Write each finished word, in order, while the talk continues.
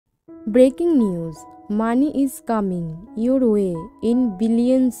Breaking news: money is coming your way in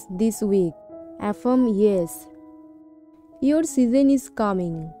billions this week. Affirm yes. Your season is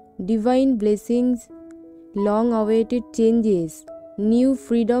coming. Divine blessings, long awaited changes, new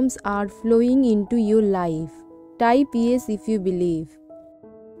freedoms are flowing into your life. Type yes if you believe.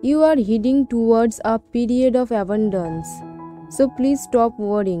 You are heading towards a period of abundance. So please stop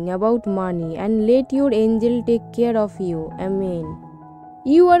worrying about money and let your angel take care of you. Amen.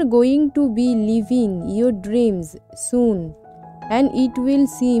 You are going to be living your dreams soon, and it will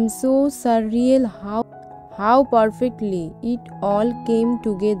seem so surreal how perfectly it all came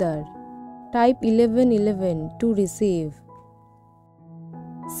together. Type 1111 to receive.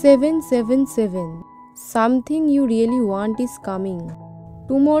 777. Something you really want is coming.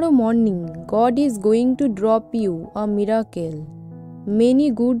 Tomorrow morning, God is going to drop you a miracle.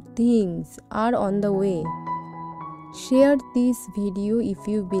 Many good things are on the way. Share this video if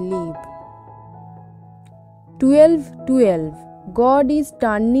you believe. 12:12. God is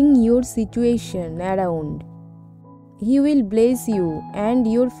turning your situation around. He will bless you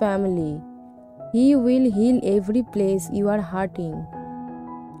and your family. He will heal every place you are hurting.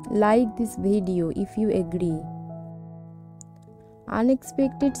 Like this video if you agree.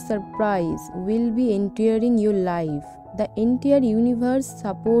 Unexpected surprise will be entering your life. The entire universe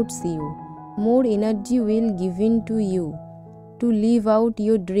supports you. More energy will given to you to live out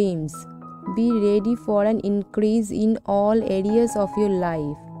your dreams. Be ready for an increase in all areas of your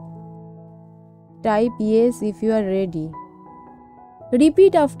life. Type yes if you are ready.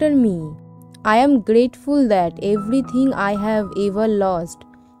 Repeat after me. I am grateful that everything I have ever lost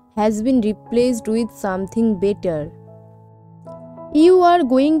has been replaced with something better. You are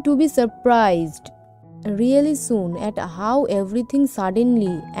going to be surprised really soon at how everything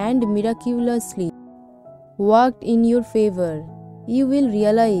suddenly and miraculously worked in your favor. You will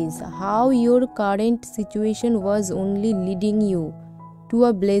realize how your current situation was only leading you to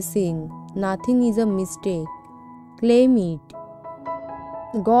a blessing. Nothing is a mistake. Claim it.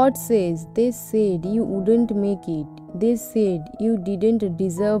 God says, they said you wouldn't make it. They said you didn't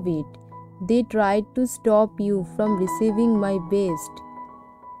deserve it. They tried to stop you from receiving my best.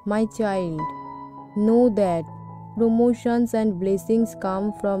 My child, know that promotions and blessings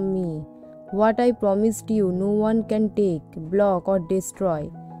come from me. What I promised you, no one can take, block, or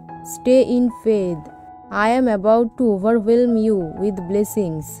destroy. Stay in faith. I am about to overwhelm you with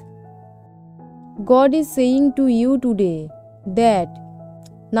blessings. God is saying to you today that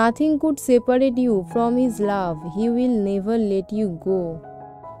nothing could separate you from His love. He will never let you go.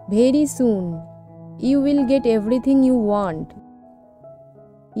 Very soon, you will get everything you want.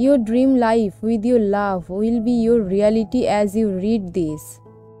 Your dream life with your love will be your reality as you read this.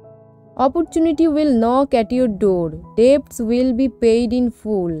 Opportunity will knock at your door. Debts will be paid in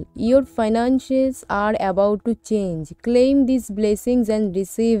full. Your finances are about to change. Claim these blessings and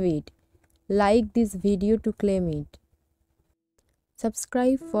receive it. Like this video to claim it.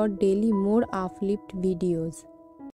 Subscribe for daily more uplift videos.